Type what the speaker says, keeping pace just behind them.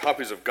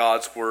Copies of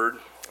God's Word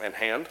in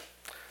hand.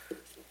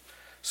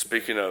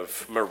 Speaking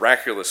of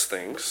miraculous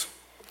things,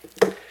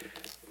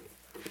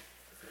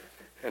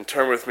 and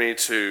turn with me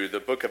to the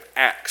book of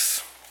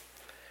Acts,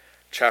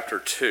 chapter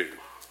 2,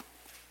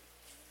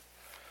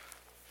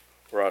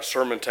 where our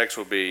sermon text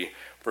will be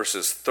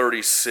verses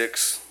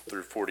 36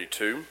 through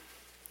 42.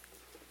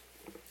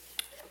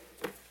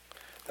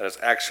 That is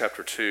Acts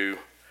chapter 2,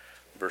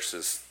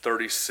 verses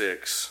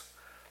 36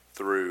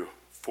 through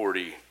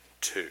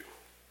 42.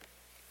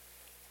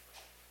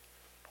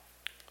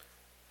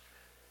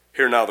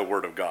 Hear now the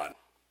word of God.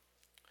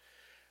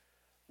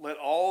 Let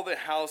all the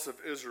house of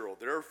Israel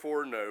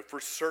therefore know for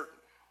certain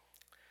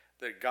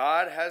that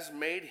God has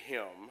made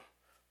him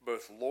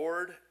both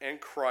Lord and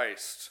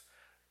Christ,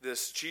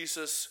 this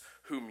Jesus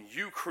whom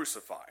you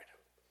crucified.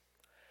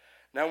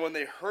 Now when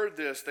they heard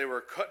this, they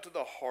were cut to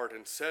the heart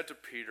and said to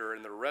Peter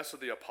and the rest of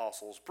the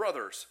apostles,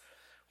 Brothers,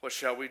 what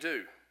shall we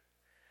do?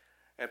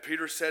 And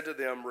Peter said to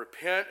them,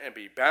 Repent and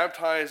be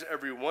baptized,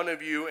 every one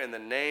of you, in the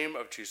name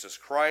of Jesus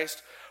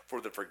Christ, for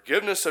the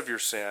forgiveness of your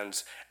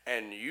sins,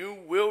 and you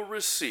will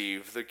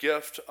receive the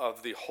gift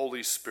of the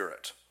Holy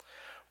Spirit.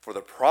 For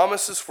the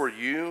promise is for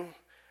you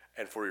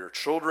and for your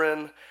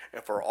children,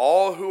 and for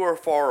all who are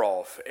far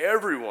off,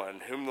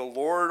 everyone whom the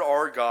Lord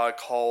our God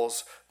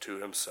calls to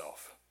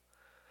himself.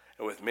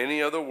 And with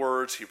many other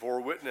words he bore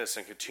witness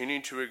and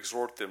continued to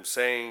exhort them,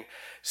 saying,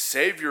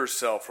 Save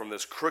yourself from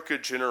this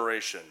crooked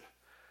generation.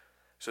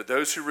 So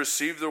those who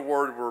received the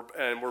word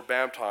were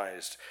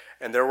baptized,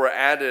 and there were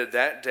added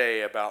that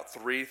day about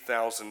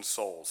 3,000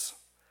 souls.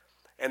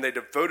 And they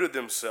devoted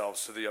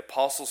themselves to the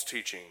apostles'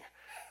 teaching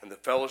and the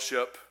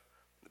fellowship,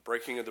 the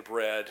breaking of the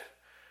bread,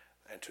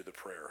 and to the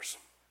prayers.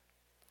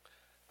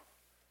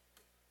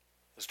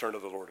 Let's turn to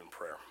the Lord in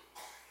prayer.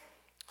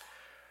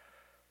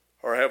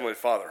 Our Heavenly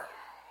Father,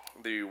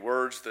 the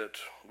words that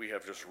we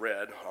have just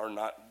read are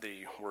not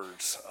the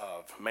words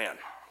of man.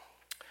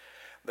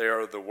 They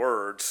are the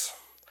words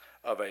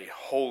of a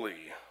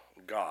holy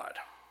God.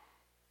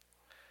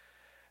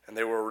 And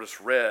they were just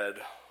read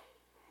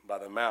by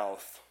the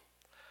mouth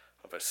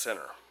of a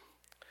sinner.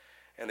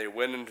 And they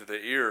went into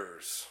the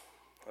ears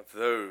of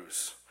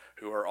those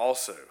who are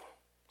also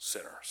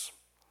sinners.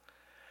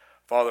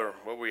 Father,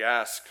 what we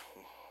ask,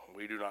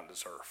 we do not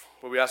deserve.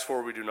 What we ask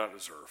for, we do not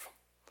deserve.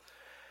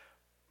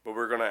 But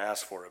we're going to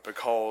ask for it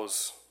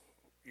because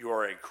you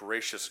are a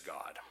gracious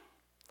God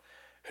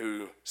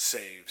who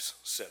saves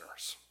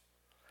sinners.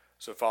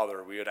 So,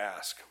 Father, we would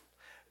ask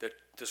that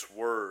this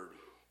word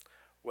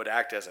would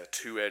act as a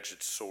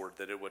two-edged sword,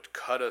 that it would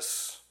cut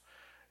us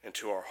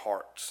into our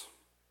hearts,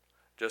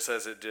 just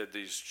as it did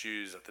these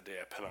Jews at the day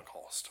of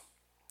Pentecost.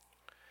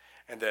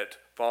 And that,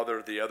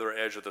 Father, the other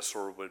edge of the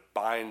sword would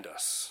bind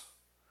us,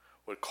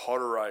 would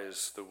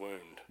cauterize the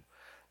wound,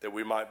 that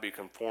we might be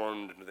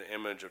conformed into the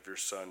image of your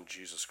Son,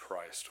 Jesus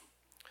Christ.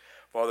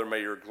 Father,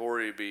 may your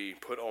glory be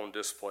put on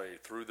display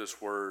through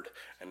this word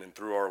and then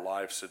through our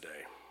lives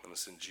today. And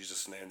it's in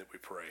Jesus' name that we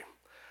pray.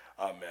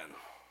 Amen.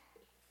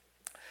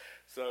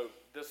 So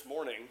this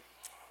morning,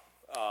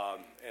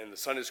 in the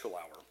Sunday school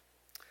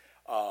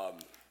hour,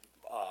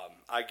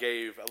 I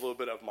gave a little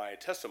bit of my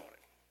testimony.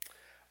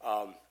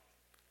 And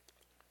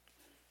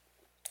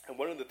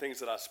one of the things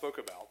that I spoke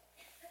about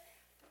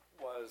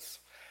was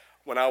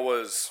when I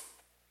was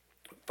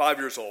 5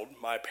 years old,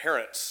 my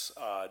parents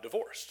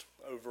divorced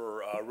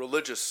over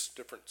religious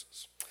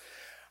differences.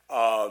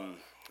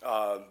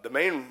 The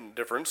main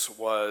difference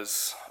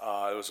was,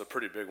 it was a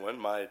pretty big one.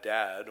 My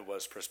dad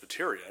was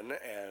Presbyterian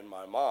and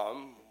my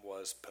mom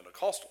was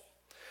Pentecostal.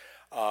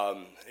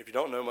 If you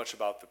don't know much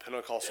about the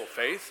Pentecostal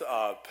faith,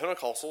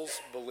 Pentecostals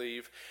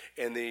believe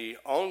in the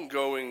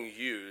ongoing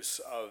use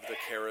of the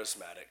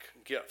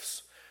charismatic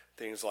gifts.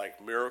 Things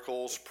like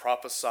miracles,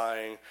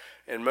 prophesying,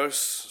 and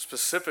most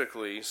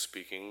specifically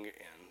speaking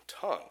in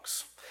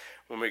tongues.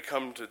 When we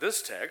come to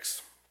this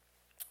text,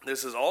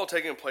 this is all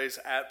taking place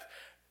at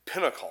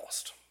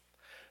Pentecost.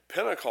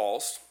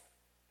 Pentecost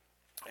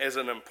is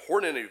an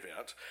important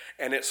event,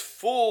 and it's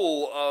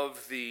full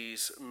of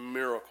these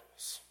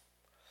miracles,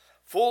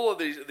 full of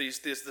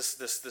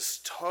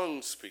this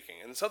tongue speaking,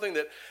 and something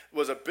that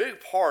was a big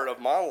part of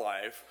my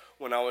life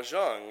when I was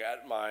young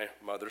at my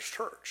mother's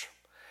church.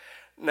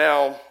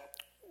 Now,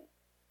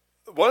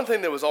 one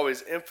thing that was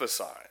always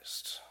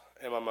emphasized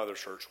in my mother's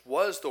church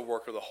was the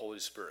work of the Holy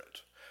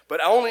Spirit,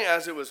 but only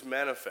as it was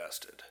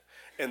manifested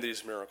in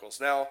these miracles.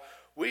 Now,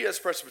 we as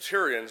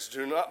Presbyterians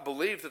do not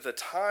believe that the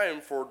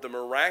time for the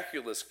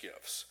miraculous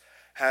gifts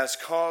has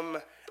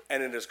come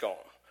and it is gone.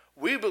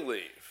 We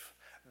believe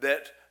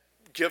that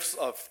gifts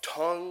of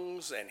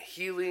tongues and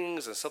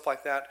healings and stuff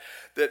like that,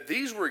 that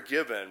these were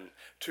given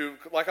to,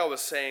 like I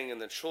was saying in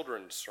the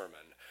children's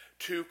sermon,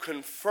 to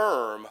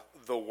confirm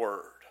the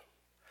word.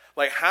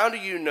 Like, how do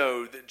you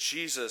know that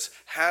Jesus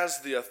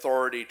has the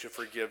authority to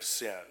forgive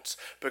sins?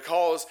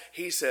 Because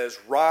he says,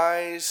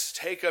 rise,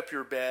 take up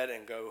your bed,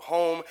 and go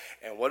home.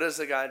 And what does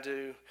the guy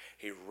do?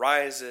 He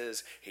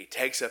rises, he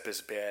takes up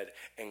his bed,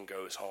 and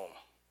goes home.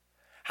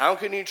 How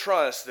can you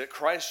trust that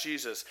Christ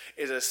Jesus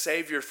is a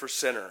Savior for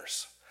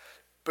sinners?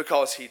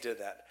 Because he did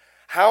that.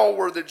 How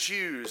were the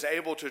Jews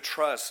able to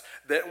trust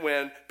that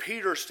when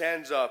Peter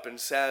stands up and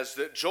says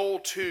that Joel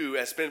 2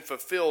 has been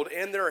fulfilled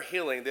in their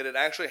healing, that it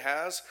actually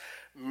has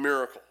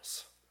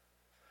miracles?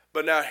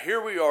 But now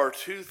here we are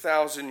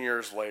 2,000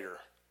 years later.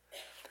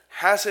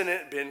 Hasn't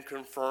it been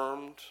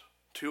confirmed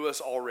to us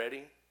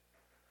already?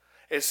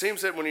 It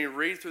seems that when you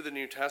read through the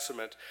New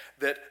Testament,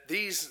 that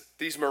these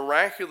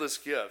miraculous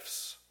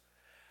gifts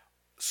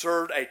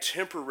served a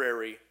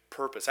temporary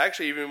purpose.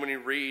 Actually, even when you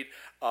read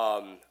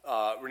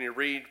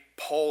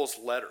Paul's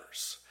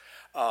letters,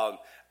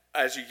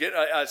 as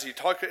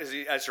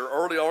you're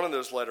early on in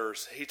those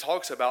letters, he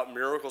talks about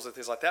miracles and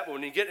things like that. But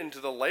when you get into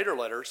the later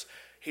letters,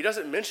 he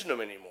doesn't mention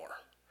them anymore.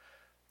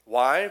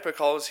 Why?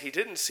 Because he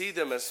didn't see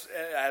them as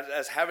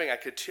having a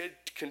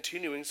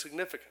continuing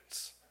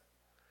significance.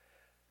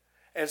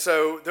 And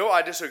so, though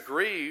I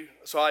disagree,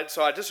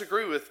 I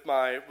disagree with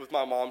my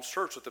mom's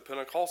church, with the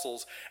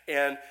Pentecostals,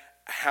 and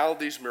how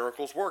these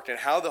miracles worked and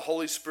how the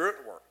Holy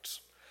Spirit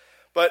works.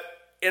 But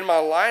in my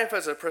life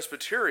as a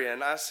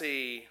Presbyterian, I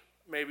see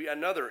maybe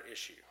another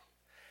issue.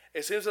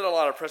 It seems that a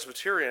lot of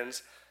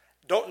Presbyterians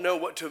don't know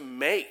what to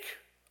make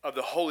of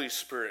the Holy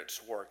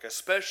Spirit's work,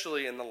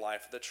 especially in the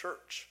life of the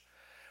church.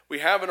 We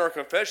have in our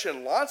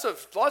confession lots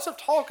of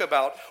talk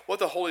about what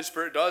the Holy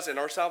Spirit does in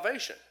our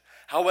salvation.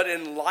 How it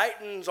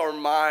enlightens our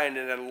mind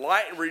and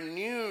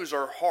renews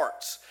our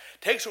hearts,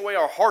 takes away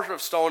our heart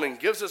of stone and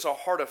gives us a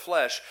heart of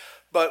flesh.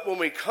 But when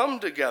we come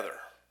together,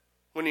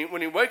 when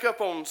you wake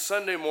up on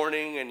Sunday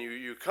morning and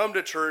you come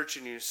to church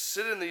and you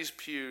sit in these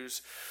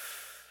pews,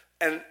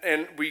 and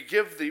we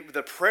give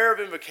the prayer of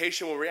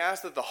invocation where we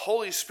ask that the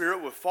Holy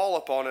Spirit would fall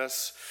upon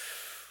us,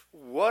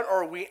 what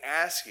are we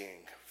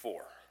asking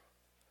for?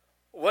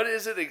 What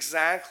is it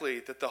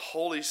exactly that the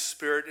Holy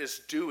Spirit is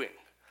doing?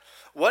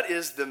 What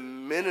is the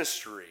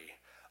ministry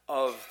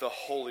of the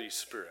Holy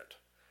Spirit?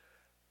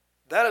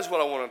 That is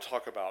what I want to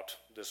talk about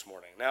this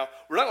morning. Now,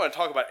 we're not going to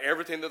talk about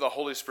everything that the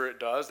Holy Spirit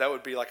does. That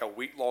would be like a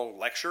week-long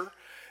lecture.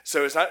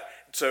 So it's not.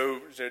 So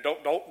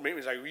don't make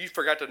me say you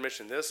forgot to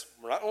mention this.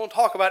 We're not going to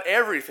talk about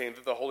everything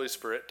that the Holy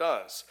Spirit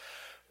does.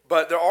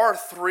 But there are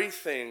three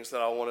things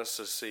that I want us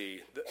to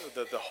see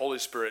that the Holy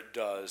Spirit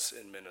does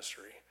in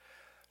ministry.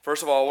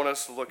 First of all, I want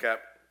us to look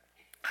at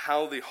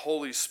how the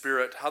Holy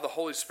Spirit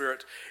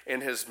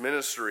in his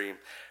ministry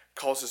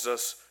causes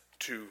us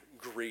to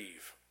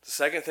grieve. The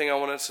second thing I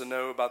want us to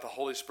know about the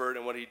Holy Spirit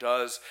and what he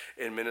does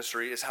in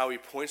ministry is how he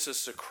points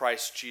us to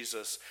Christ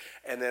Jesus.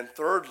 And then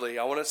thirdly,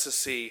 I want us to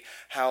see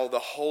how the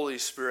Holy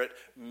Spirit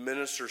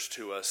ministers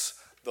to us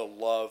the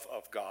love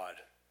of God.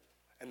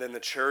 And then the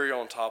cherry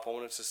on top, I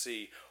want us to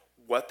see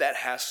what that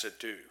has to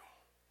do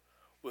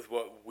with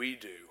what we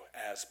do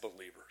as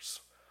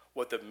believers.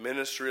 What the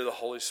ministry of the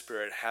Holy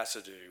Spirit has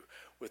to do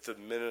with the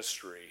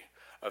ministry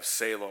of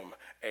Salem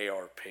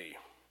ARP.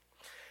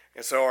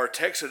 And so our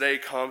text today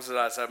comes,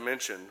 as I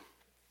mentioned,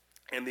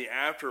 in the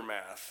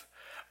aftermath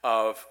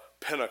of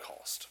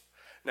Pentecost.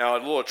 Now, a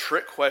little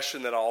trick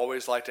question that I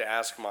always like to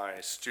ask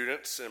my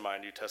students in my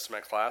New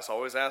Testament class, I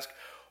always ask,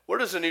 where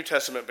does the New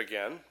Testament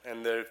begin?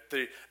 And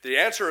the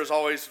answer is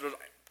always,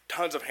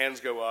 tons of hands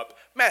go up,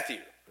 Matthew.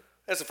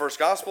 That's the first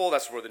gospel.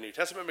 That's where the New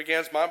Testament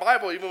begins. My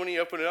Bible, even when you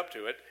open it up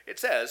to it, it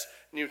says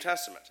New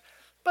Testament.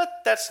 But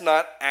that's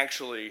not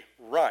actually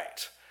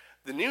right.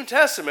 The New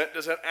Testament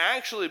doesn't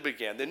actually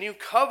begin. The New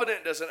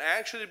Covenant doesn't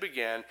actually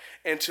begin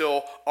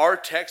until our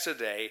text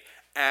today,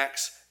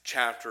 Acts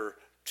chapter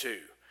 2.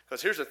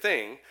 Because here's the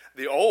thing,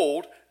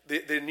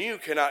 the new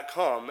cannot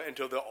come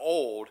until the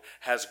old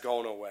has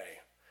gone away.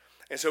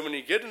 And so when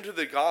you get into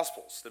the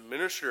Gospels, the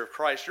ministry of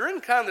Christ, you're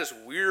in kind of this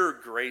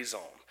weird gray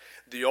zone.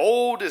 The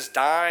old is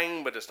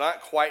dying, but it's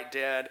not quite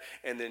dead.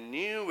 And the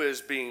new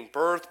is being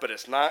birthed, but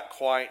it's not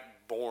quite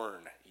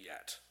born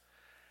yet.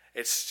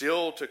 It's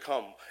still to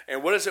come.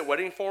 And what is it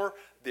waiting for?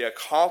 The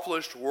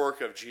accomplished work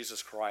of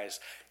Jesus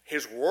Christ.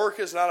 His work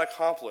is not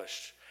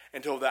accomplished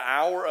until the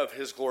hour of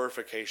his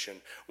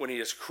glorification, when he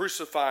is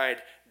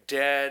crucified,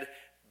 dead,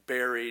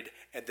 buried,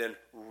 and then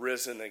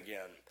risen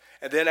again.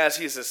 And then as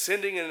he's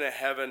ascending into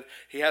heaven,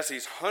 he has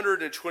these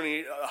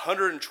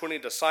 120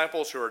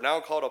 disciples who are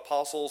now called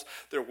apostles.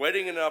 They're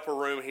waiting in the upper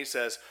room. He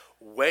says,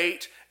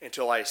 wait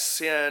until I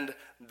send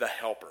the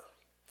helper.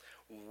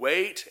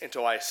 Wait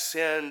until I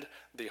send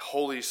the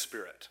Holy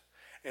Spirit.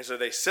 And so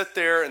they sit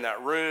there in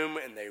that room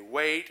and they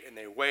wait and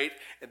they wait.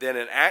 And then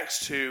in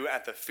Acts 2,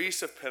 at the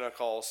Feast of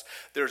Pentecost,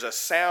 there's a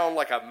sound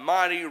like a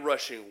mighty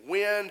rushing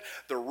wind.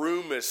 The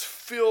room is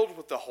filled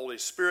with the Holy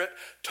Spirit.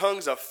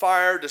 Tongues of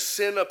fire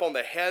descend upon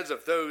the heads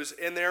of those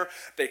in there.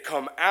 They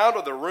come out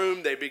of the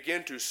room. They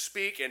begin to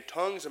speak in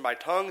tongues. And by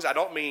tongues, I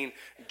don't mean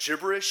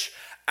gibberish.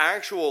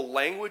 Actual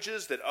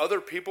languages that other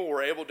people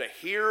were able to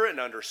hear and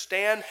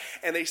understand.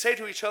 And they say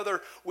to each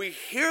other, we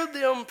hear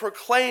them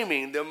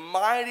proclaiming the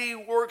mighty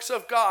works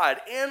of God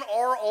in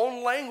our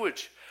own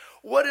language.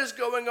 What is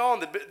going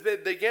on? They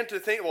begin to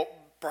think, well,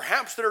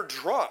 perhaps they're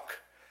drunk.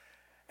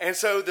 And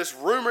so this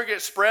rumor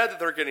gets spread that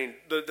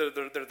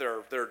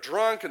they're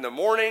drunk in the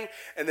morning.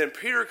 And then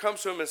Peter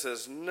comes to him and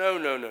says, no.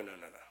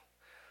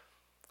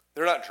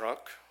 They're not drunk.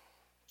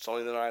 It's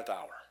only the ninth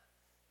hour.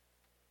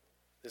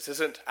 This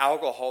isn't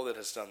alcohol that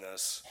has done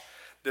this.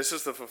 This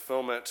is the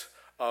fulfillment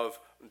of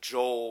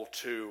Joel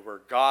 2,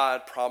 where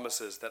God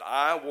promises that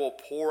I will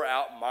pour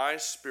out my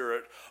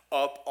Spirit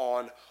up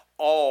on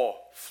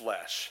all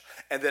flesh,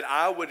 and that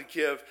I would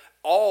give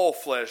all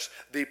flesh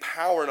the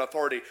power and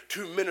authority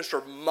to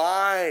minister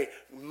my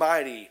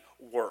mighty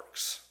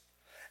works.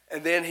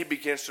 And then he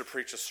begins to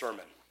preach a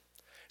sermon.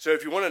 So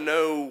if you want to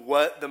know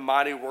what the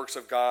mighty works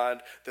of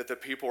God that the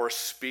people are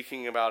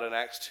speaking about in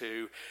Acts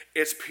 2,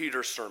 it's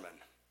Peter's sermon.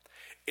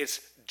 It's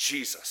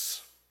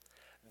Jesus.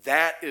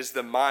 That is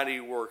the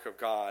mighty work of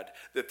God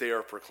that they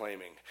are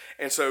proclaiming.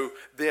 And so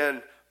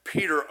then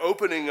Peter,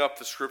 opening up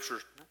the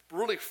scriptures,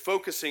 really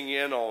focusing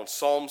in on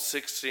Psalm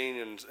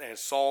 16 and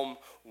Psalm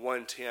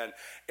 110.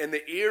 In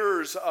the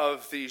ears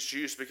of these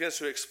Jews, begins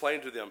to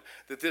explain to them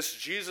that this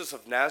Jesus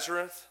of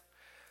Nazareth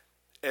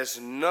is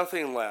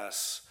nothing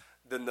less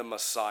than the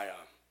Messiah,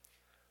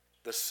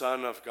 the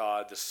Son of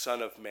God, the Son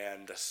of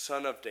Man, the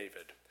Son of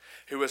David,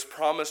 who was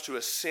promised to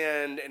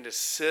ascend and to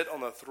sit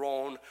on the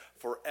throne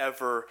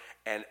forever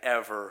and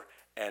ever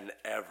and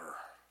ever.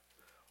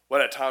 What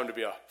a time to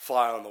be a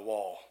fly on the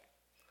wall,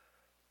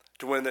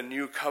 to when the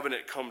new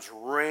covenant comes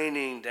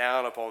raining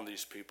down upon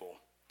these people.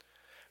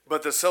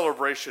 But the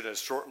celebration is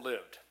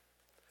short-lived.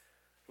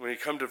 When you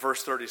come to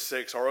verse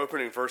 36, our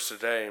opening verse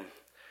today,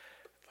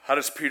 how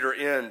does Peter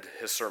end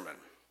his sermon?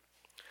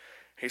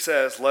 He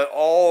says, "Let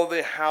all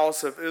the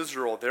house of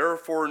Israel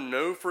therefore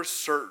know for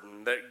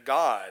certain that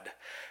God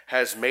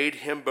has made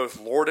him both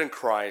Lord and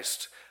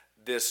Christ,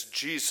 this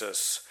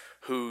Jesus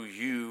who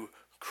you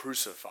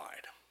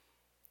crucified."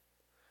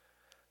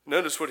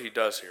 Notice what he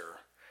does here.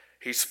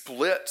 He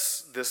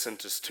splits this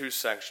into two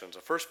sections.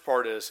 The first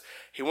part is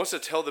he wants to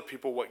tell the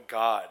people what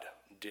God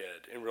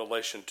did in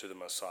relation to the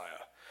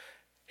Messiah.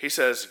 He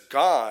says,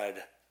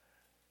 God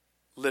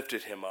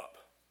lifted him up.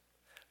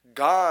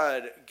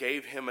 God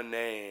gave him a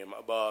name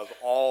above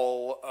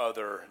all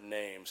other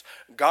names.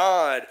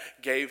 God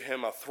gave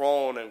him a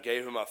throne and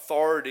gave him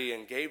authority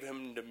and gave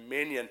him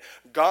dominion.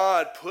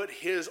 God put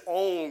his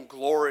own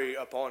glory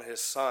upon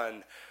his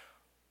Son.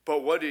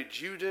 But what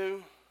did you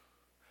do?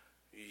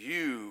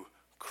 You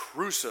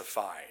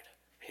crucified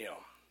him.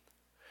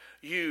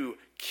 You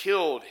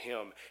killed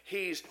him.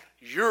 He's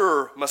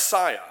your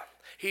Messiah.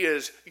 He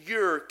is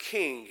your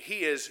King.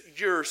 He is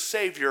your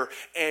Savior.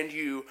 And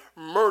you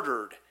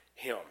murdered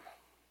him.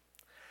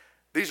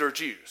 These are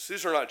Jews.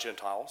 These are not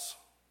Gentiles.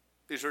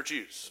 These are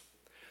Jews.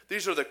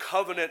 These are the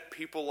covenant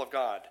people of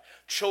God,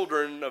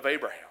 children of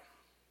Abraham.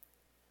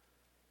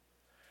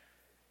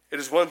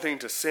 It is one thing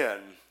to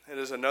sin. It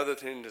is another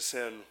thing to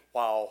sin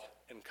while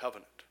in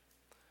covenant.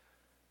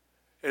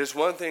 It is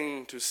one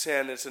thing to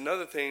sin. It's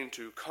another thing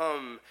to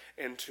come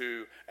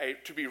to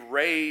be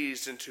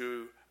raised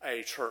into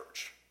a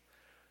church,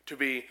 to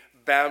be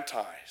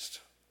baptized,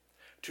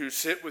 to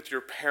sit with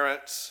your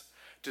parents,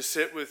 to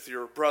sit with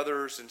your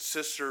brothers and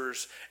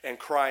sisters in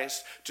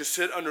Christ, to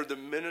sit under the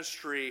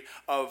ministry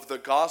of the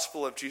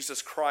gospel of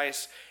Jesus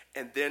Christ,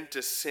 and then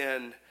to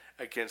sin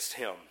against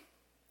him.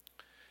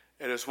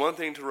 It is one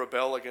thing to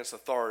rebel against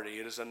authority.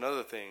 It is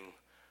another thing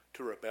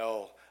to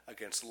rebel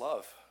against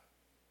love.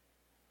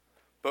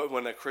 But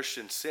when a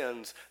Christian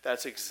sins,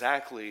 that's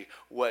exactly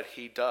what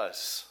he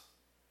does.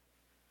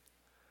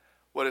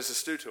 What does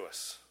this do to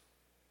us?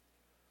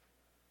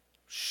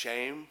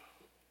 Shame?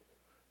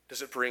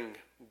 Does it bring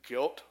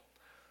guilt?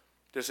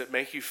 Does it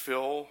make you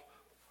feel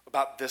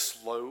about this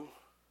low?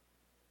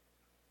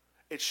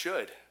 It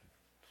should.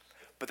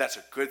 But that's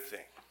a good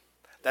thing.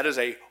 That is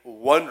a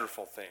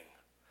wonderful thing.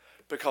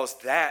 Because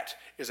that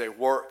is a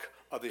work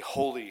of the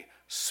Holy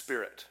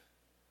Spirit.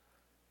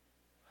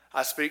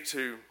 I speak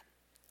to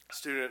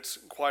students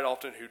quite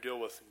often who deal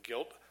with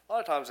guilt. A lot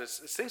of times it's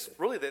things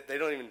really that they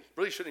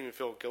shouldn't even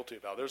feel guilty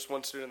about. There's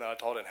one student that I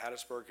taught in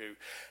Hattiesburg who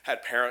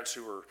had parents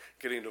who were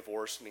getting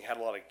divorced, and he had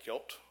a lot of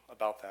guilt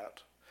about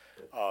that.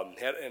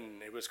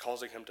 And it was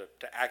causing him to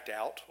act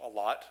out a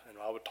lot. And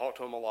I would talk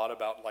to him a lot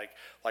about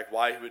like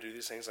why he would do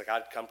these things. Like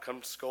I'd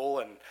come to school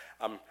and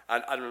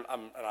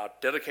I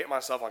dedicate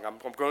myself. Like I'm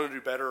going to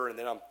do better. And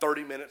then I'm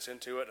 30 minutes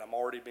into it, and I'm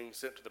already being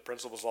sent to the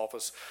principal's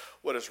office.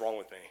 What is wrong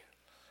with me?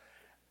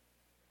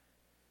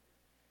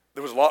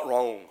 There was a lot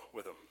wrong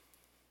with him.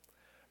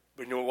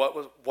 But you know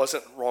what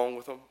wasn't wrong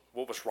with him?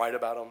 What was right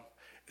about him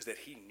is that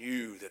he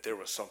knew that there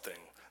was something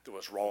that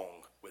was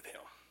wrong with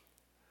him.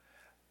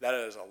 That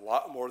is a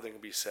lot more than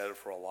can be said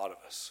for a lot of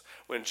us.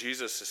 When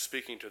Jesus is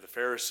speaking to the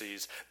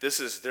Pharisees, this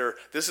is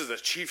the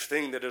chief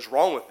thing that is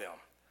wrong with them.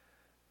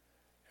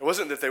 It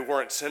wasn't that they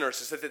weren't sinners.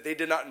 It's that they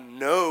did not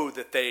know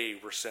that they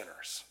were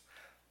sinners.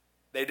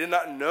 They did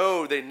not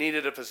know they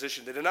needed a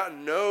physician. They did not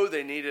know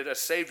they needed a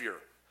Savior.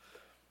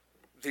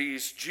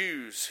 These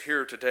Jews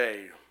here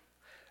today,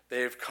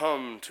 they have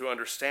come to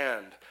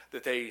understand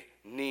that they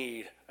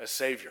need a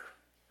Savior.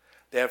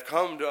 They have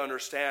come to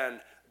understand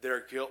their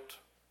guilt,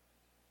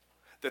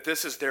 that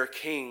this is their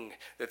King,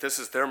 that this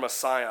is their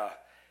Messiah,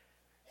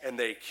 and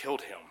they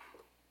killed him.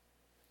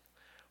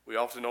 We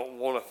often don't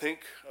want to think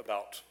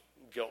about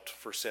guilt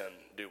for sin,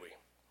 do we?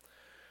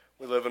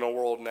 We live in a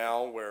world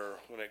now where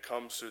when it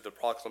comes to the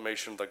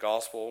proclamation of the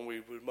gospel, we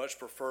would much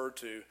prefer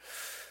to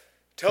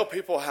tell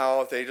people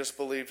how if they just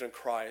believed in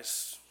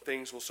Christ,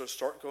 things will just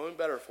start going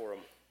better for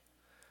them.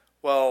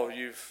 Well,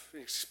 you've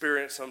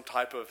experienced some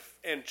type of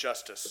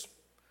injustice.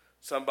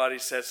 Somebody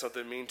said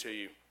something mean to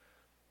you.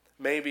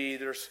 Maybe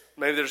there's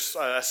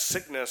a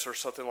sickness or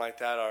something like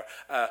that,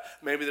 or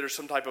maybe there's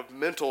some type of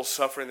mental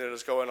suffering that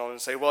is going on, and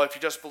say, well, if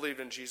you just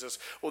believe in Jesus,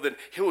 well, then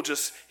he'll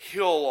just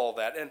heal all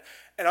that. And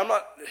I'm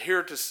not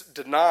here to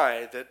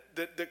deny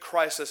that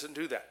Christ doesn't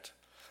do that.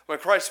 When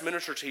Christ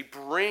ministers, he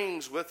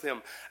brings with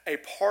him a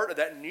part of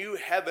that new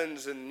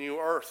heavens and new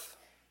earth.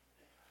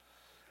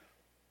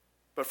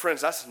 But friends,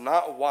 that's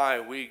not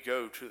why we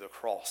go to the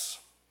cross.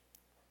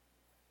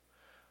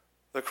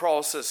 The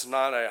cross is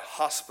not a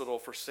hospital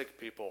for sick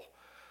people.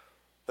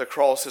 The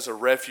cross is a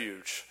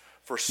refuge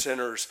for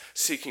sinners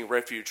seeking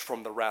refuge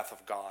from the wrath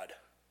of God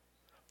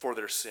for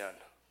their sin.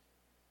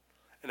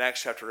 In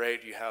Acts chapter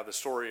 8, you have the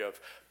story of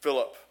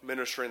Philip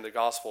ministering the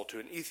gospel to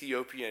an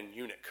Ethiopian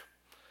eunuch.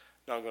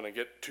 Not going to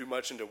get too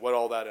much into what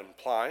all that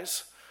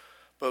implies,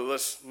 but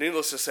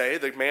needless to say,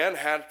 the man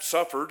had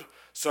suffered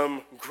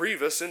some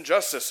grievous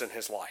injustice in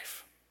his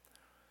life.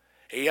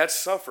 He had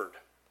suffered.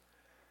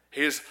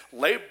 He is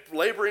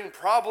laboring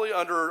probably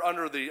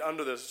under the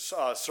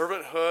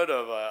servanthood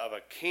of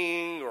a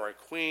king or a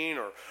queen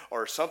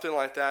or something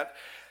like that.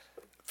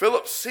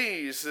 Philip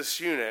sees this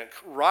eunuch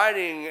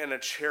riding in a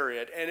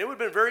chariot, and it would have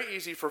been very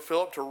easy for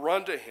Philip to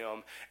run to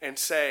him and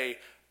say,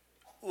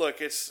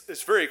 look,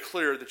 it's very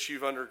clear that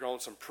you've undergone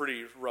some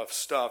pretty rough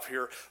stuff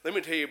here. Let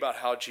me tell you about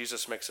how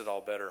Jesus makes it all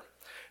better.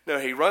 No,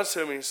 he runs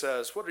to him and he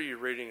says, what are you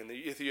reading? And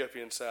the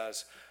Ethiopian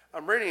says,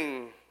 I'm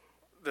reading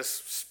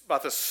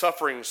about this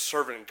suffering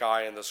servant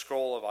guy in the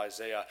scroll of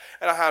Isaiah,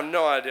 and I have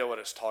no idea what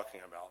it's talking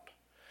about.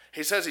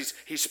 He says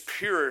he's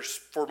pierced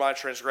for my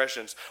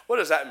transgressions. What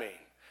does that mean?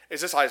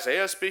 Is this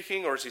Isaiah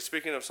speaking, or is he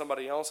speaking of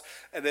somebody else?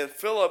 And then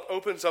Philip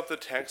opens up the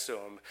text to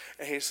him,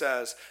 and he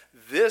says,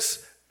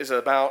 this is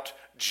about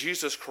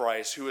Jesus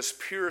Christ, who was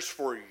pierced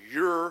for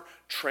your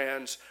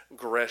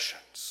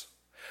transgressions,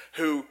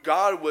 who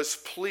God was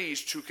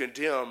pleased to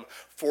condemn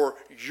for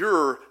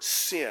your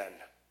sin,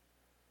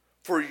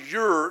 for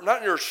your,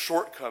 not your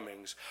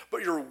shortcomings,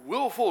 but your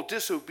willful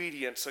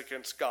disobedience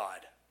against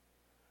God.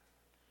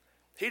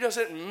 He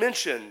doesn't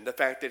mention the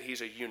fact that he's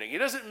a eunuch. He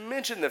doesn't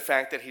mention the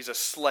fact that he's a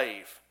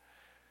slave.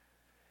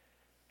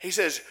 He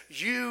says,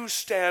 you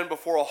stand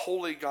before a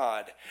holy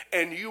God,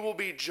 and you will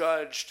be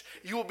judged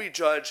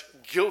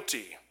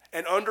guilty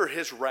and under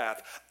his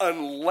wrath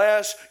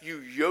unless you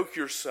yoke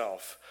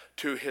yourself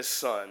to his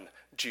Son,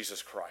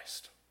 Jesus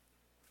Christ.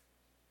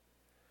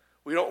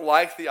 We don't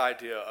like the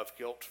idea of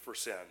guilt for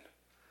sin.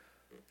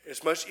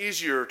 It's much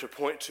easier to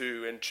point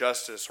to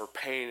injustice or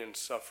pain and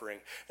suffering.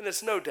 And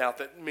it's no doubt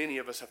that many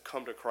of us have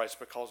come to Christ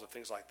because of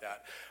things like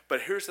that.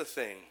 But here's the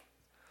thing.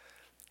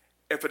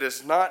 If it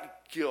is not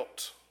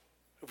guilt,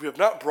 if we have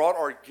not brought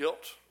our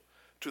guilt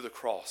to the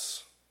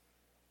cross,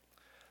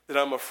 then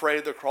I'm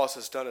afraid the cross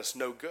has done us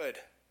no good.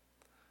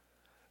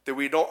 That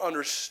we don't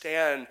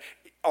understand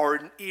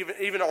our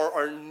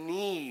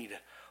need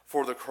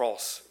for the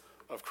cross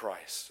of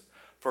Christ.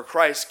 For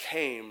Christ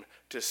came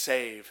to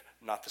save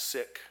not the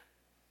sick,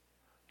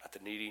 not the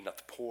needy, not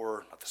the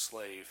poor, not the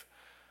slave,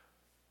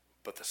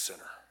 but the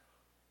sinner.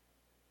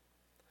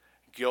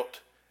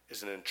 Guilt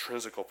is an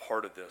intrinsical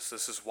part of this.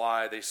 This is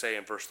why they say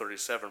in verse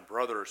 37,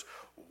 brothers,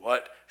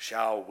 what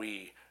shall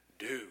we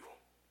do?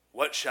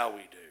 What shall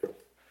we do?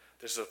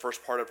 This is the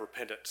first part of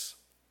repentance.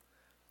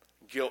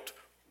 Guilt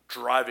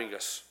driving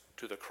us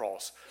to the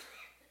cross.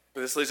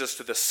 But this leads us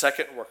to the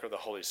second work of the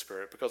Holy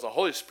Spirit, because the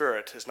Holy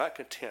Spirit is not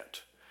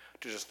content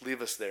to just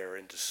leave us there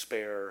in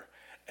despair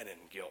and in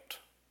guilt.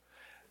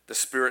 The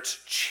Spirit's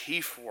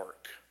chief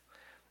work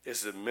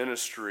is the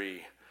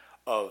ministry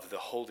of the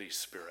Holy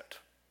Spirit.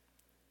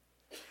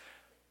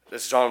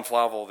 As John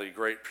Flavel, the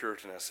great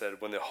Puritan, has said,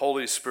 when the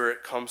Holy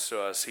Spirit comes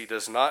to us, he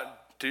does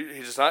not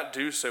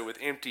do so with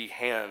empty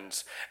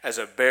hands as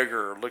a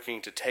beggar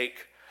looking to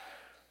take,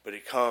 but he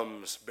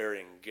comes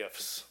bearing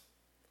gifts.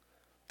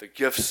 The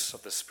gifts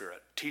of the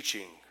Spirit,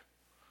 teaching,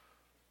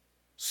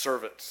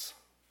 servants,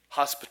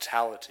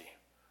 hospitality.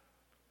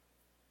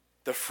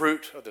 The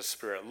fruit of the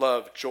Spirit,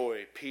 love,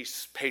 joy,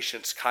 peace,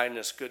 patience,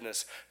 kindness,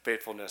 goodness,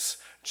 faithfulness,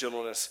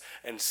 gentleness,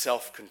 and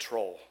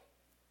self-control.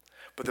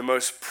 But the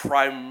most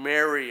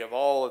primary of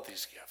all of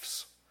these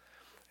gifts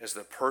is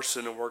the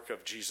person and work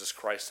of Jesus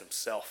Christ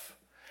himself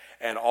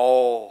and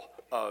all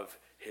of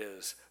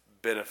his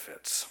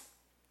benefits.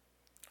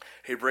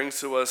 He brings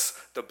to us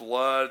the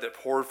blood that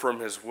poured from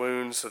his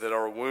wounds so that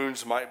our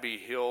wounds might be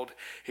healed.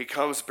 He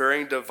comes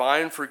bearing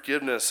divine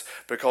forgiveness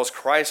because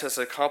Christ has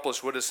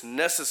accomplished what is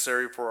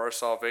necessary for our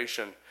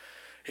salvation.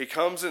 He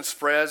comes and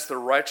spreads the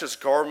righteous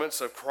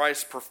garments of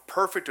Christ's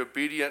perfect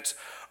obedience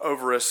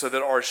over us so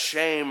that our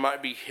shame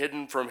might be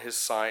hidden from his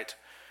sight.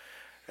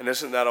 And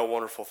isn't that a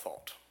wonderful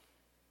thought?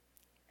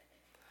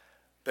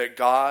 That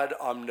God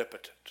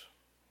omnipotent,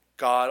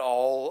 God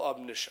all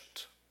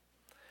omniscient,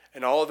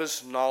 and all of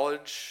his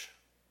knowledge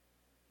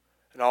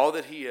and all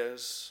that he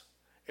is,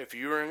 if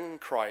you are in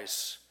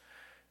Christ,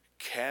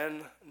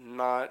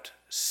 cannot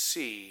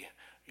see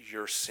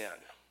your sin.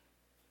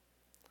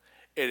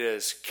 It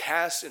is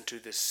cast into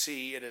the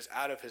sea. It is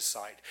out of his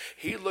sight.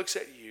 He looks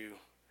at you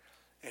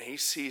and he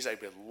sees a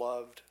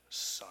beloved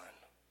son.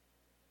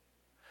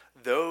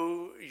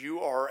 Though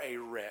you are a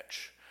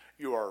wretch,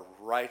 you are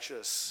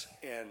righteous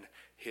in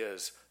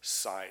his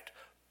sight,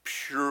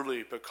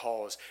 purely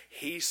because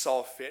he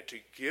saw fit to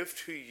give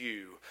to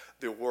you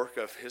the work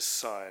of his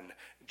Son,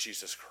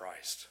 Jesus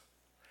Christ.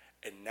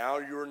 And now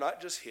you are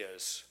not just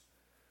his,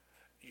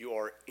 you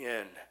are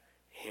in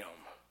him.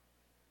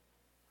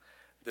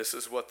 This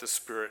is what the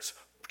Spirit's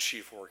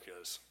chief work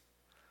is.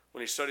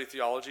 When you study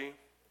theology,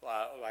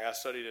 like I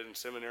studied it in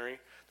seminary,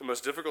 the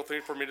most difficult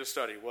thing for me to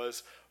study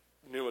was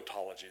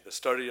pneumatology, the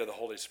study of the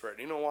Holy Spirit.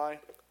 You know why?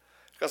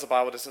 Because the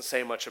Bible doesn't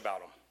say much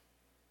about him.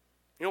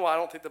 You know why I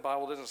don't think the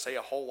Bible doesn't say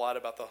a whole lot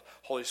about the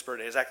Holy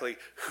Spirit, exactly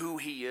who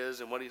he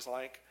is and what he's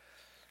like?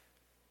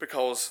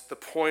 Because the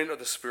point of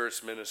the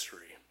Spirit's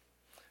ministry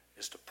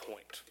is to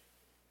point.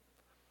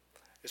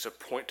 It's to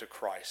point to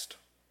Christ.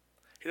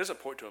 He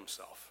doesn't point to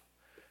himself.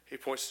 He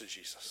points to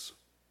Jesus.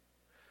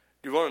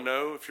 Do you want to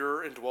know if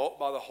you're indwelt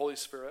by the Holy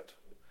Spirit?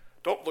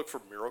 Don't look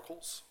for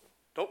miracles.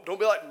 Don't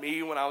be like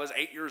me when I was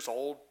 8 years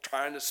old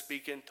trying to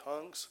speak in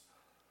tongues.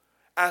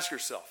 Ask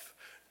yourself,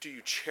 do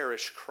you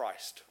cherish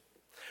Christ?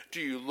 Do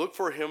you look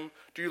for him?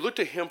 Do you look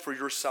to him for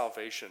your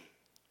salvation?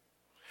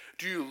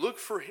 Do you look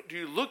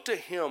to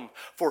him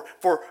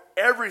for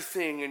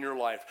everything in your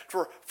life?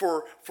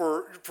 For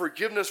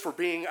forgiveness for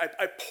being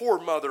a poor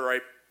mother,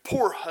 a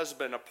poor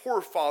husband, a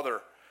poor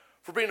father,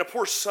 for being a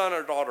poor son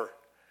or daughter?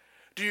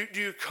 Do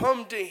you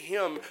come to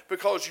him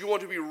because you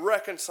want to be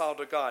reconciled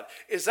to God?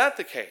 Is that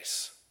the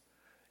case?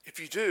 If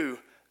you do,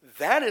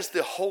 that is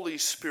the Holy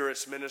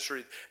Spirit's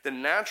ministry. The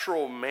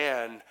natural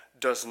man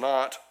does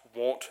not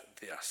want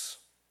this.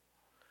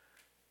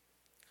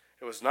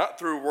 It was not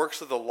through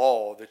works of the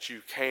law that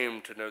you came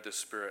to know the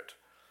Spirit.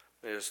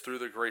 It is through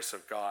the grace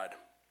of God.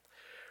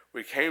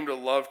 We came to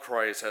love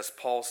Christ, as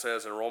Paul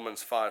says in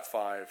Romans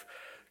 5:5.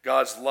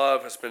 God's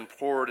love has been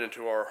poured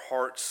into our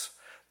hearts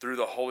through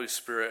the Holy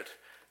Spirit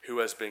who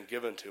has been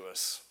given to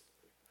us.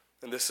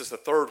 And this is the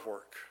third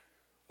work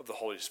of the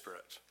Holy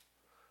Spirit,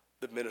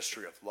 the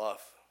ministry of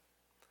love.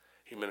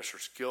 He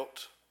ministers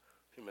guilt,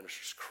 he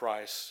ministers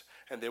Christ,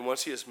 and then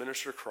once he has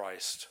ministered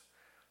Christ,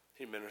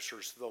 he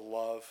ministers the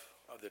love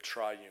of the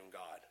triune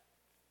God.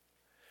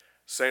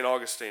 St.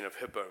 Augustine of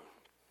Hippo,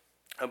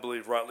 I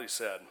believe, rightly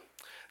said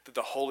that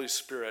the Holy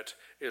Spirit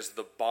is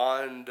the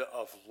bond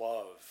of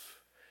love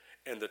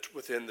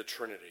within the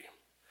Trinity.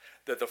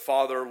 That the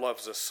Father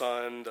loves the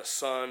Son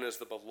is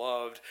the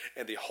beloved,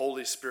 and the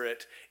Holy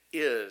Spirit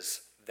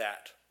is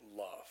that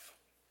love.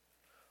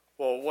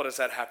 Well, what does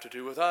that have to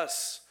do with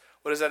us?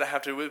 What does that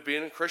have to do with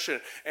being a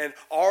Christian and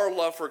our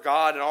love for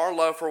God and our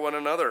love for one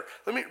another?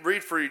 Let me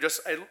read for you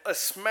just a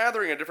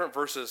smattering of different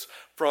verses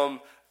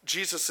from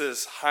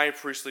Jesus' high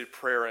priestly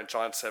prayer in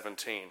John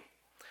 17.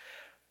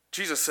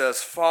 Jesus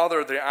says,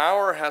 Father, the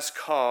hour has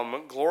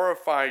come,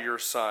 glorify your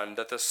Son,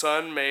 that the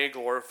Son may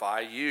glorify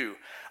you.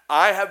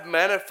 I have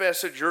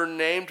manifested your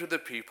name to the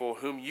people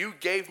whom you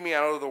gave me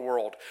out of the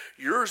world.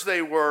 Yours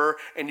they were,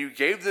 and you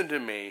gave them to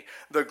me.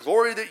 The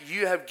glory that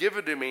you have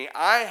given to me,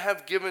 I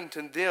have given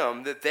to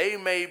them, that they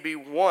may be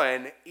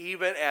one,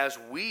 even as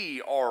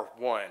we are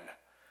one.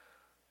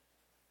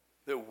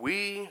 That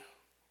we,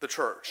 the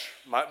church,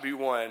 might be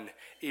one,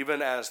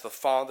 even as the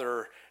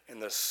Father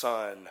and the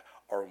Son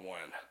are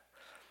one.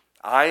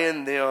 I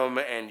in them,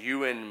 and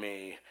you in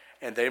me,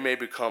 and they may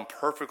become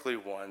perfectly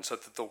one, so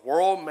that the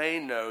world may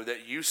know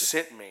that you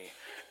sent me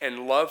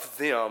and loved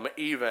them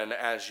even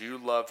as you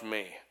loved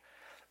me.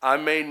 I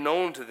made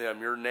known to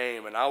them your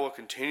name, and I will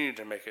continue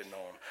to make it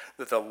known,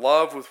 that the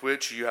love with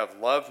which you have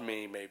loved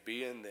me may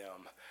be in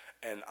them,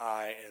 and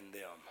I in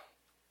them.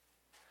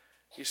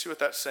 You see what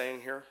that's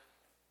saying here?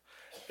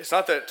 It's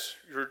not that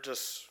you're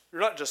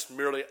not just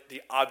merely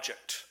the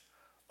object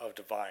of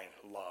divine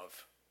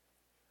love.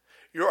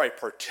 You're a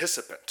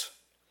participant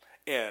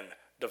in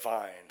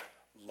divine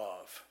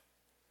love.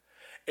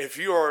 If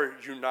you are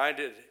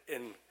united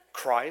in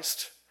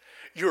Christ,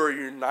 you are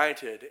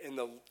united in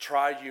the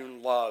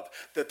triune love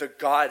that the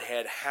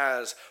Godhead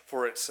has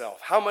for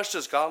itself. How much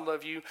does God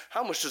love you?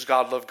 How much does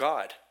God love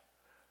God?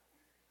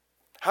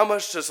 How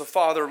much does the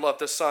Father love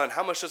the Son?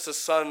 How much does the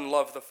Son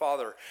love the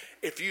Father?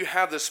 If you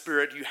have the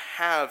Spirit, you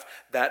have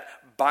that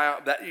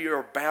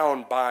you're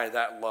bound by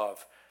that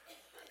love.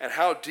 And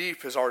how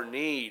deep is our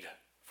need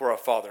for a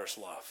Father's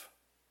love?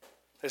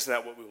 Isn't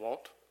that what we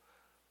want?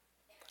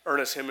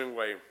 Ernest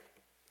Hemingway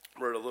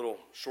wrote a little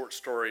short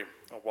story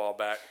a while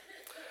back.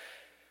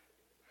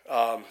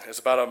 It's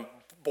about a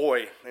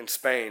boy in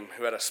Spain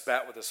who had a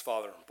spat with his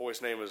father. The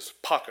boy's name is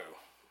Paco.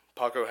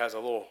 Paco has a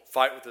little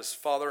fight with his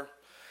father.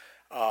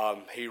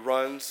 He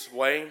runs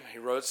away. He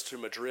roads to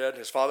Madrid.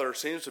 His father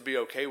seems to be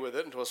okay with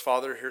it until his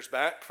father hears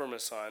back from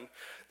his son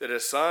that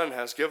his son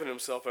has given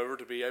himself over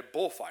to be a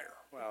bullfighter.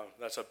 Well,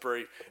 that's a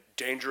very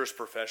dangerous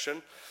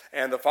profession.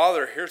 And the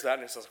father hears that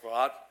and he says,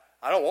 well,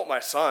 I don't want my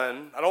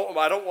son. I don't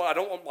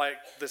want like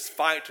this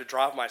fight to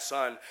drive my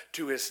son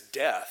to his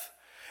death.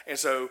 And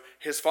so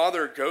his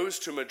father goes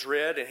to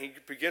Madrid and he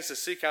begins to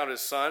seek out his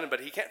son, but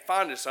he can't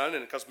find his son,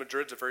 and because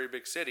Madrid's a very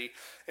big city.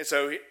 And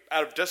so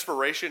out of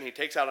desperation, he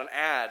takes out an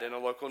ad in a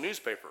local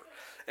newspaper.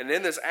 And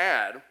in this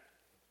ad,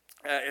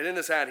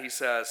 he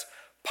says,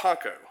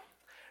 "Paco,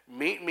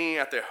 meet me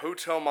at the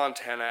Hotel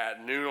Montana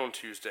at noon on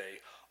Tuesday.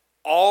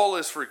 All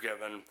is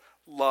forgiven.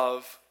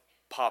 Love,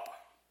 Papa."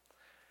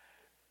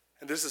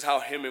 And this is how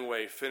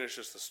Hemingway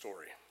finishes the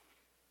story.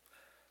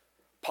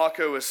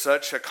 Paco is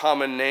such a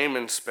common name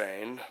in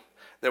Spain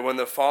that when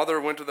the father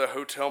went to the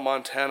Hotel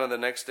Montana the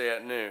next day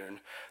at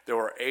noon, there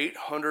were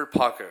 800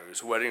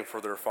 Pacos waiting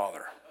for their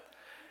father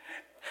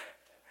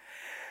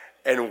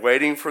and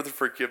waiting for the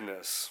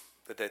forgiveness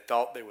that they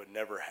thought they would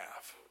never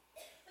have.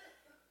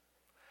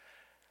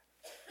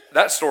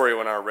 That story,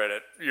 when I read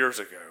it years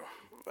ago,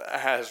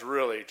 has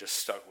really just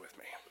stuck with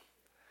me.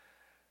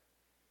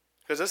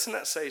 Because doesn't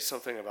that say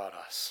something about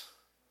us?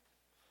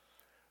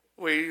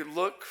 We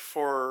look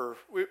for,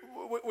 we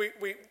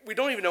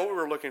don't even know what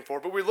we're looking for,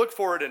 but we look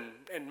for it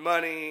in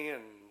money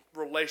and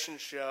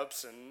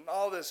relationships and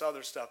all this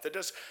other stuff that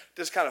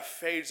just kind of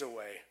fades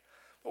away.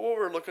 But what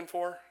we're looking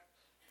for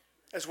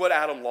is what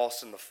Adam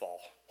lost in the fall.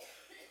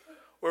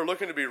 We're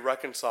looking to be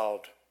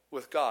reconciled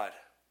with God.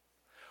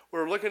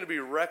 We're looking to be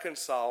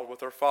reconciled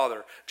with our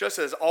Father, just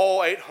as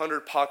all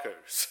 800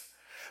 Pacos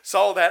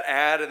saw that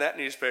ad in that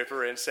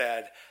newspaper and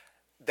said,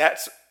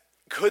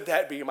 could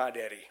that be my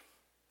daddy?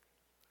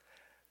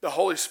 The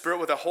Holy Spirit,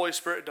 what the Holy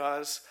Spirit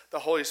does, the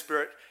Holy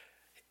Spirit,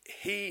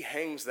 He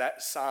hangs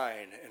that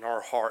sign in our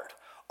heart.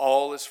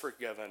 All is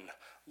forgiven.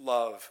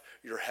 Love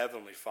your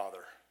Heavenly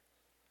Father.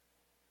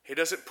 He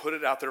doesn't put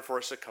it out there for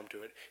us to come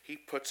to it. He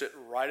puts it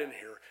right in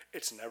here.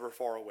 It's never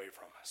far away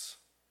from us.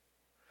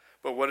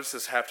 But what does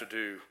this have to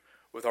do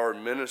with our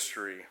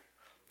ministry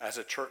as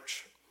a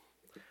church,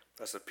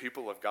 as the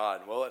people of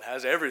God? Well, it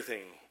has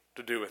everything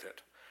to do with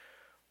it.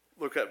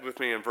 Look at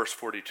with me in verse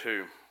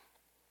 42.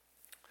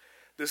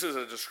 This is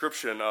a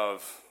description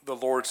of the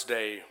Lord's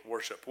Day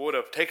worship. What would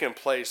have taken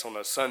place on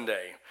a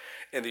Sunday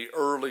in the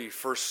early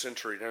first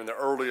century, during the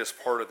earliest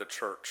part of the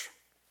church.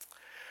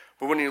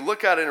 But when you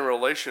look at it in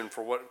relation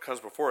for what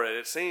comes before it,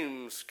 it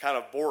seems kind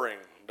of boring,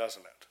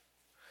 doesn't it?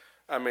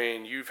 I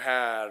mean, you've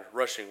had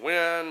rushing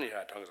wind, you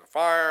had tongues of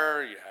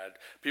fire, you had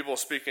people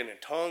speaking in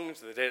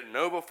tongues that they didn't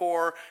know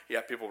before, you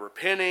have people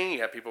repenting,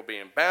 you have people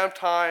being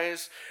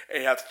baptized,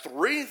 and you have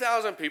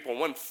 3,000 people in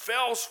one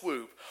fell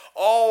swoop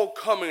all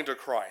coming to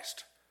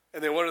Christ.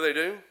 And then what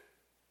do?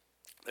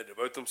 They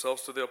devote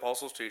themselves to the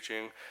apostles'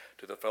 teaching,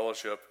 to the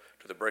fellowship,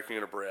 to the breaking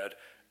of the bread,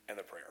 and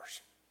the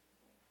prayers.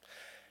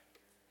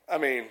 I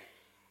mean,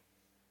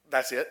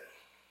 that's it.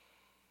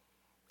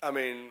 I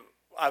mean,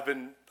 I've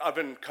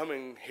been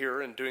coming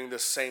here and doing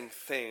this same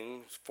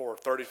thing for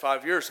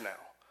 35 years now.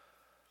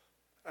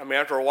 I mean,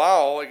 after a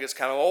while, it gets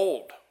kind of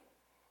old.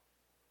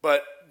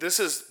 But this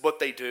is what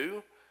they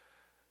do.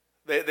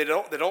 They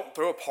don't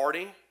throw a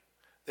party.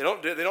 They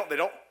don't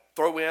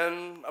throw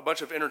in a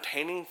bunch of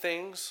entertaining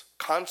things,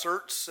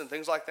 concerts and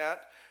things like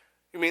that.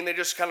 You mean they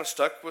just kind of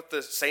stuck with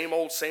the same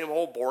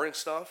old boring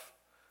stuff?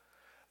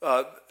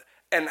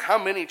 And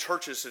how many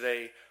churches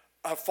today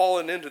have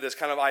fallen into this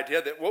kind of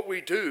idea that what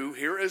we do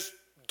here is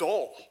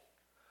dull?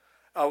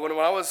 When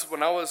I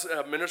was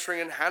ministering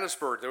in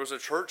Hattiesburg, there was a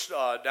church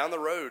down the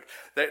road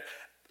that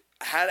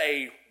had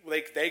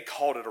they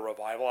called it a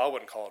revival. I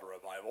wouldn't call it a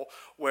revival.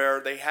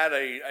 Where they had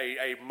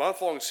a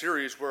month-long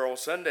series where on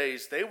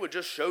Sundays they would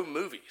just show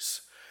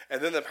movies. And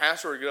then the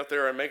pastor would get up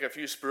there and make a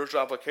few spiritual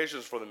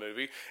applications for the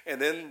movie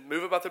and then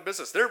move about their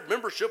business. Their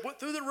membership went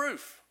through the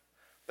roof.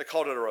 They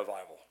called it a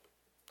revival.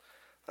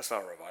 That's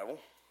not a revival.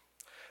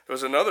 There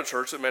was another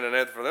church that made a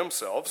name for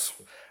themselves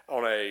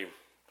on a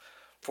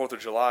 4th of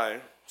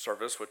July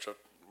service, which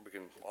we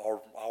can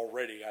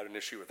already have an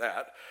issue with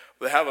that.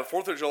 They have a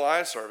 4th of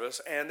July service,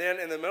 and then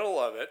in the middle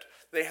of it,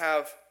 they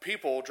have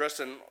people dressed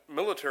in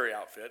military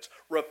outfits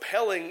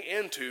rappelling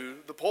into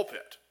the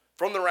pulpit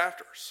from the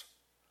rafters.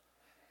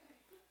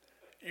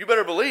 You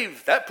better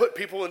believe that put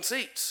people in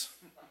seats.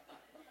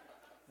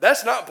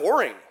 That's not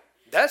boring.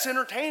 That's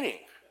entertaining.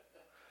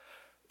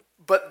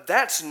 But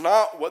that's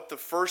not what the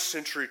first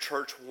century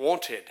church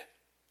wanted.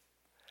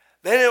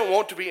 They didn't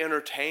want to be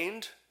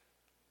entertained.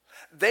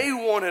 They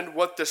wanted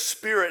what the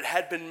Spirit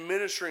had been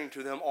ministering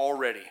to them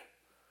already.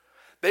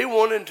 They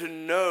wanted to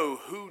know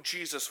who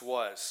Jesus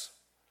was.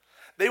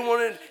 They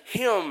wanted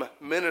Him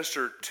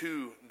ministered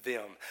to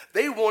them.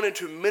 They wanted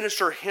to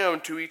minister Him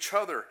to each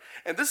other.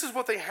 And this is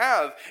what they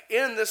have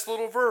in this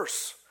little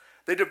verse.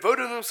 They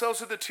devoted themselves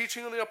to the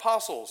teaching of the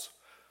apostles.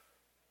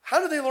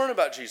 How did they learn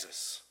about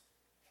Jesus?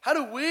 How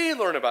do we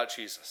learn about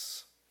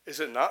Jesus? Is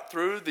it not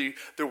through the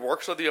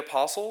works of the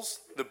apostles,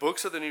 the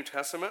books of the New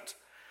Testament?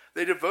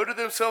 They devoted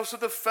themselves to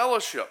the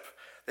fellowship.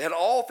 They had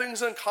all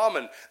things in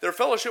common. Their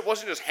fellowship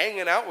wasn't just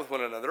hanging out with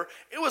one another.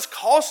 It was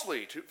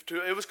costly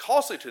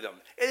to them.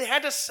 They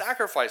had to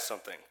sacrifice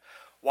something.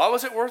 Why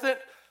was it worth it?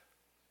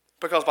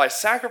 Because by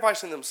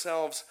sacrificing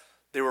themselves,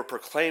 They were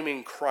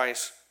proclaiming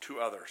Christ to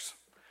others.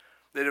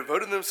 They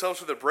devoted themselves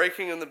to the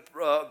breaking of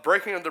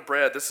the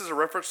bread. This is a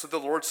reference to the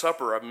Lord's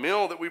Supper, a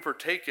meal that we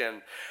partake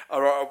in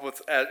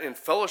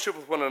fellowship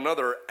with one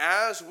another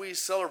as we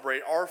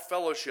celebrate our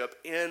fellowship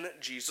in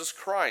Jesus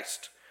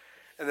Christ.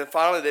 And then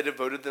finally, they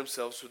devoted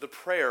themselves to the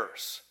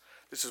prayers.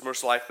 This is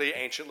most likely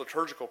ancient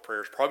liturgical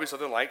prayers, probably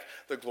something like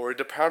the Glory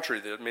de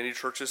Patri that many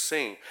churches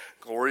sing.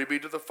 Glory be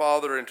to the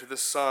Father, and to the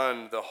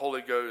Son, the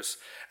Holy Ghost,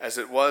 as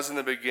it was in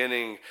the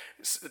beginning,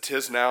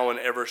 'tis now, and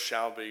ever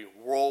shall be,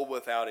 world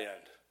without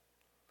end.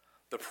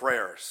 The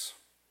prayers.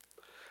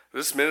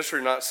 Does this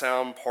ministry not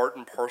sound part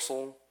and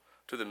parcel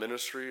to the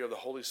ministry of the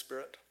Holy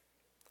Spirit?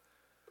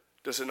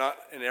 Does it not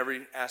in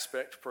every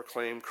aspect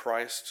proclaim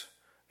Christ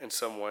in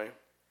some way?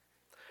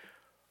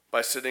 By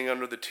sitting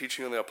under the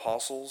teaching of the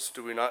apostles,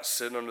 do we not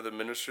sit under the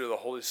ministry of the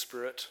Holy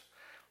Spirit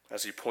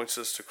as he points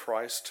us to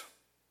Christ?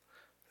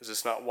 Is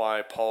this not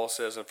why Paul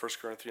says in 1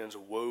 Corinthians,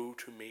 woe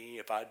to me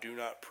if I do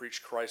not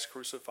preach Christ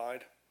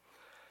crucified?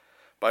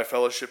 By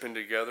fellowshipping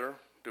together,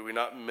 do we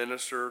not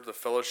minister the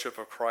fellowship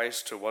of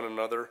Christ to one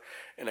another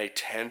in a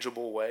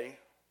tangible way?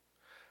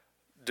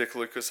 Dick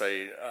Lucas,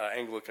 an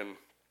Anglican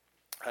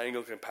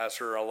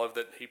pastor, I love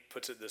that he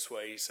puts it this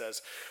way. He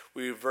says,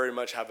 we very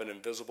much have an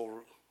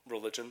invisible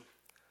religion.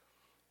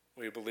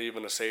 We believe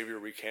in a Savior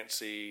we can't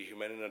see,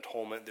 human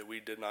atonement that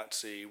we did not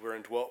see. We're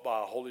indwelt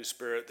by a Holy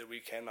Spirit that we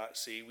cannot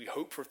see. We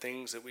hope for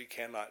things that we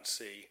cannot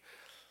see.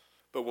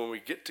 But when we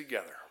get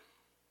together,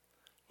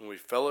 when we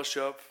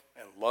fellowship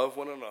and love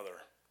one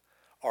another,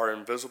 our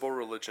invisible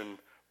religion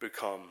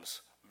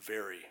becomes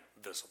very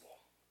visible.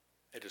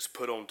 It is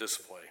put on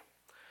display.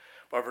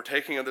 By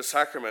partaking of the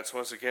sacraments,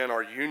 once again,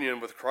 our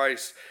union with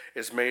Christ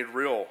is made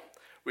real.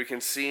 We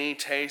can see,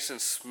 taste, and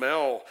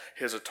smell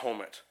his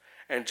atonement.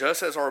 And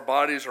just as our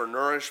bodies are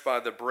nourished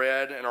by the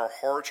bread and our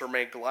hearts are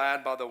made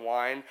glad by the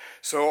wine,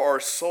 so our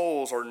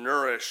souls are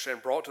nourished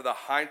and brought to the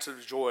heights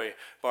of joy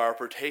by our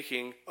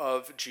partaking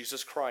of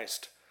Jesus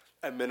Christ,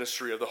 a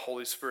ministry of the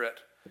Holy Spirit.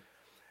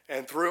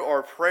 And through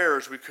our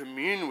prayers, we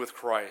commune with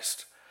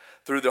Christ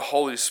through the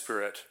Holy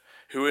Spirit,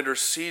 who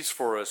intercedes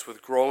for us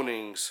with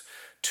groanings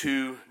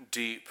too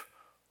deep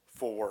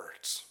for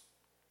words.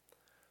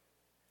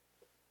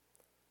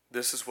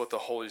 This is what the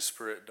Holy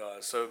Spirit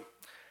does. So,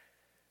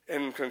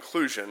 in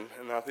conclusion,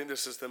 and I think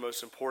this is the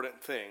most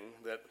important thing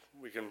that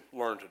we can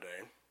learn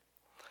today,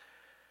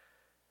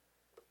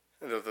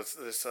 and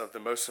this of the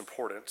most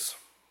importance,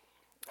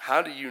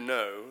 how do you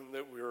know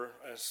that we're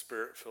a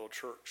Spirit-filled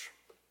church?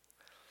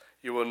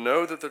 You will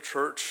know that the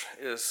church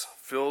is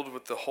filled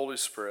with the Holy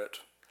Spirit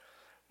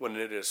when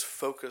it is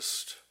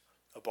focused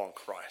upon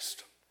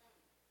Christ.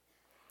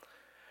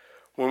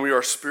 When we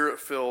are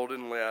Spirit-filled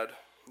and led,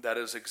 that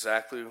is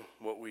exactly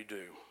what we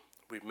do.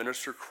 We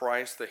minister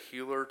Christ, the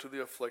healer, to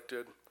the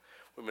afflicted.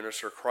 We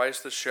minister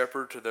Christ, the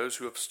shepherd, to those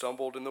who have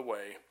stumbled in the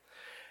way.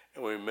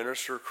 And we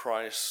minister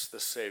Christ, the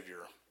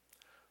Savior,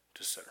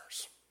 to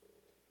sinners.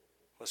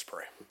 Let's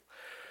pray.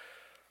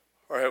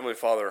 Our Heavenly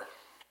Father,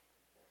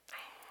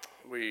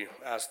 we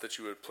ask that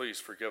you would please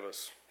forgive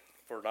us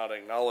for not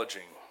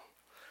acknowledging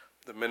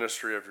the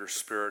ministry of your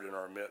Spirit in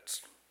our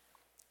midst.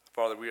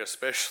 Father, we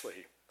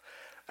especially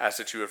ask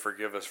that you would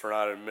forgive us for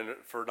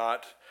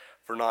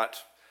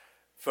not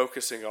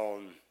focusing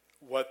on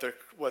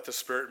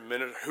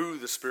who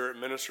the Spirit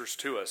ministers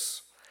to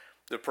us,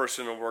 the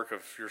person and work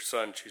of your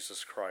Son,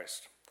 Jesus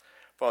Christ.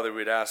 Father,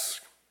 we'd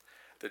ask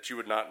that you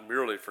would not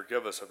merely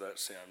forgive us of that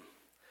sin,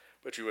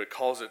 but you would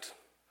cause it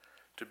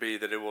to be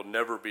that it will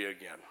never be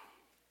again.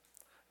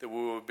 That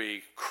we will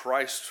be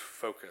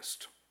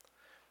Christ-focused,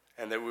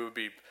 and that we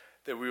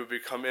would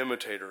become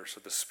imitators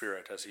of the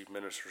Spirit as he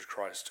ministers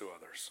Christ to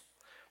others.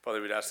 Father,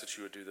 we'd ask that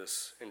you would do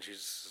this in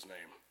Jesus'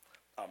 name.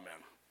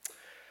 Amen.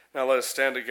 Now let us stand together.